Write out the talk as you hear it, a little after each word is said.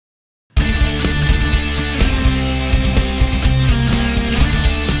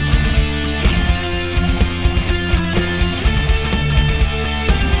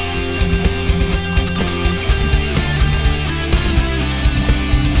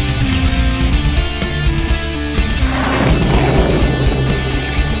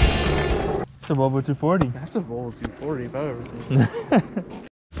Volvo 240. That's a Volvo 240 if I've ever seen it.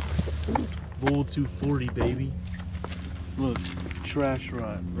 Volvo 240, baby. Look, trash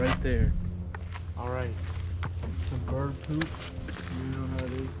rot right there. Alright. Some bird poop. You know how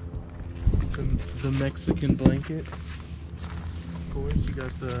it is. The Mexican blanket. Of course, you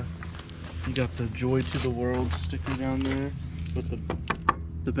got the Joy to the World sticker down there with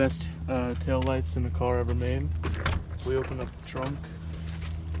the best tail lights in a car ever made. We open up the trunk.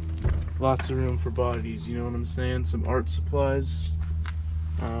 Lots of room for bodies, you know what I'm saying? Some art supplies.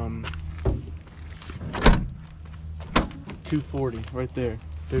 240 right there.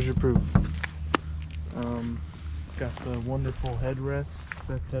 There's your proof. Got the wonderful headrest,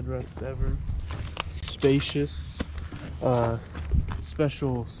 best headrest ever. Spacious.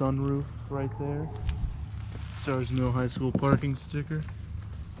 Special sunroof right there. Stars Mill High School parking sticker.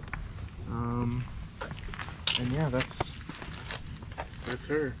 And yeah, that's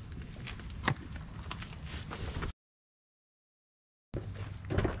her.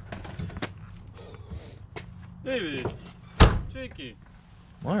 David, Jakey.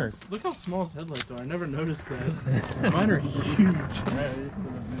 Mark. Look how small his headlights are. I never noticed that. Mine are huge.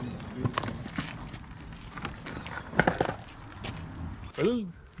 Well,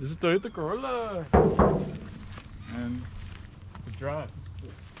 this is Toyota Corolla. And the drive.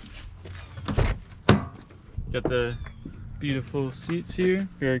 Got the beautiful seats here,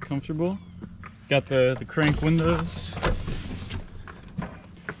 very comfortable. Got the crank windows.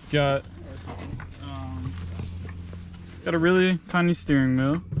 Got a really tiny steering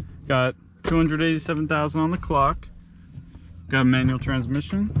wheel. Got 287,000 on the clock. Got a manual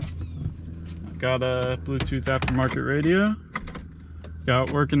transmission. Got a Bluetooth aftermarket radio.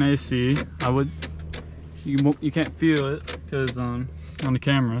 Got working AC. You can't feel it because on the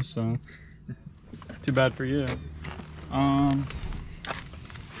camera, so too bad for you. It's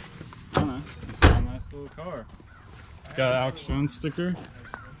got a nice little car. Got an Alex Jones sticker.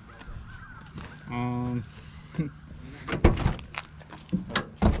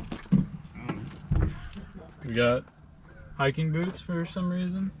 We got hiking boots for some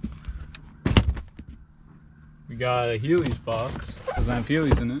reason. We got a Heelys box because I have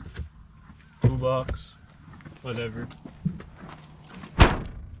Heelys in it. Tool box, whatever.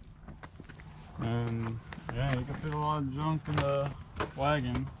 Yeah, you can fit a lot of junk in the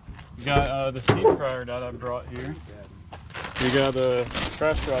wagon. We got the steep fryer that I brought here. We got a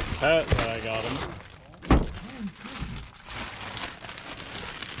Trash Rot's hat that I got him.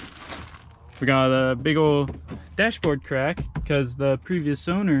 We got a big old dashboard crack because the previous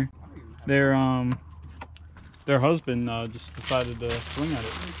owner, their husband just decided to swing at it.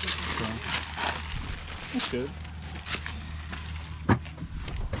 So that's good.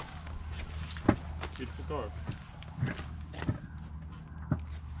 Beautiful car.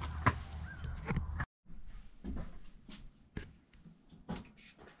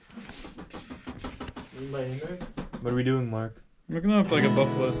 Anybody in there? What are we doing, Mark? I'm looking up like a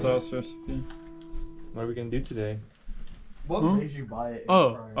buffalo sauce recipe. What are we gonna do today? What made you buy it?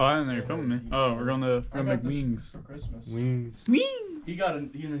 Oh, I didn't know you're filming me. Oh, we're gonna make wings. For Christmas. Wings. Wings! He got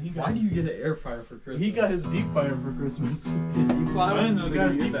Why do you get an air fryer for Christmas? He got his deep fryer for Christmas. His deep fryer? I didn't know He they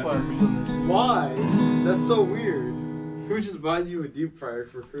got could his get deep that fryer for for Christmas. Christmas. Why? That's so weird. Who just buys you a deep fryer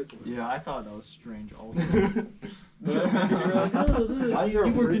for Christmas? Yeah, I thought that was strange also. Why is there a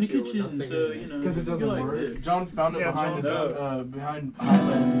You work in the fridge here with kitchen, nothing so in it? you know. Because it doesn't you like work. it. John found it Yeah, behind John behind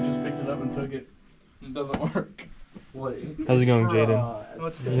Highland and just picked it up and took it. It doesn't work. What? How's it going, For, Jaden?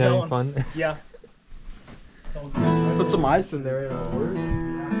 It's You having going. fun? Yeah. It's all good. Put some ice in there and it'll work.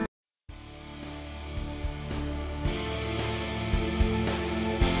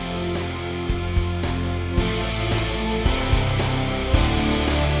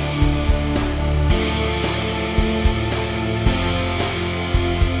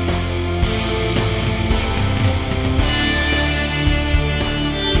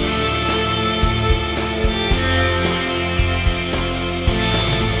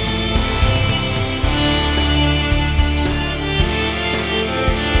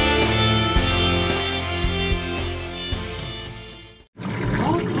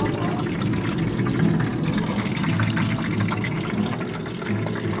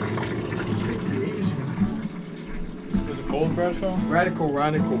 Was it cold fresh on? Radical,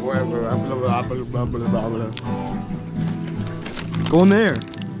 whatever. Go in there.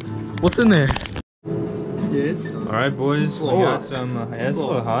 What's in there? Yeah, it's All right, boys. We got some. Yeah, it's a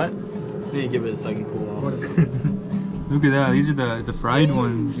little hot. Need to give it a second cool off. Look at that. These are the fried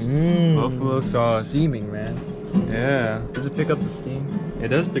ones. Buffalo sauce. Steaming, man. Yeah. Does it pick up the steam? It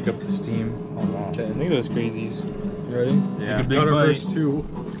does pick up the steam. Oh, wow. Okay, look at those crazies. You ready? Yeah. Got our first two.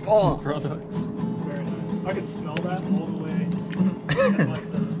 Products. I could smell that all the way at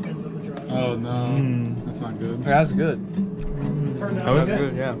like the end of the drive. Oh no, that's not good. That's good. Turned out That was okay.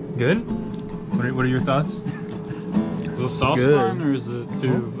 Good, yeah. Good? What are your thoughts? Is the sauce good. fine or is it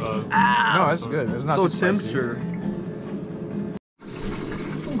too? No, that's good. It's not So too spicy. temperature.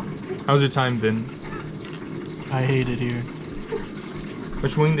 How's your time been? I hate it here.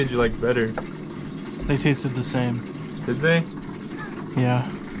 Which wing did you like better? They tasted the same. Did they?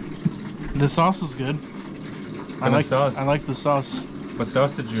 Yeah. The sauce was good. I What like sauce? I like the sauce. What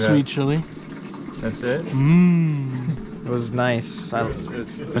sauce did you Sweet have? chili. That's it? Mmm. It was nice.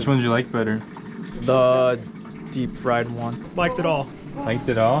 Which one did you like better? The deep fried one. Liked it all. Liked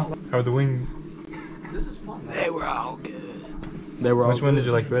it all? How are the wings? They were all good. They were all Which one good. did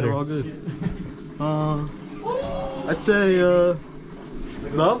you like They better? were all good. I'd say the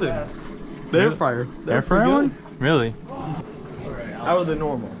oven. The air fryer. Air fryer one? Really? Out of the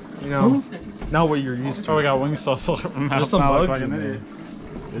normal. You know, not what you're used to. Oh, we got wing sauce all over my mouth. There's some now, bugs fucking in there. idiot.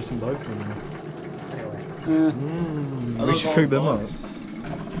 There's some bugs in there. We should cook them up.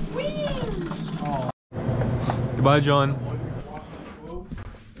 Goodbye, John.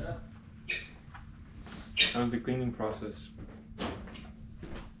 How's the cleaning process?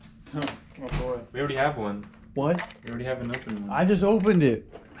 What for? We already have one. What? We already have an open one. I just opened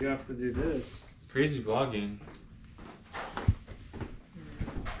it. You have to do this. Crazy vlogging.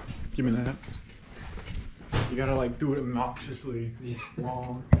 Give me that. You gotta like do it obnoxiously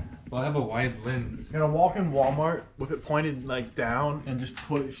long. Well, I have a wide lens. You're gonna walk in Walmart with it pointed like down and just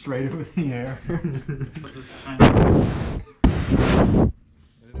put it straight over the air. This time.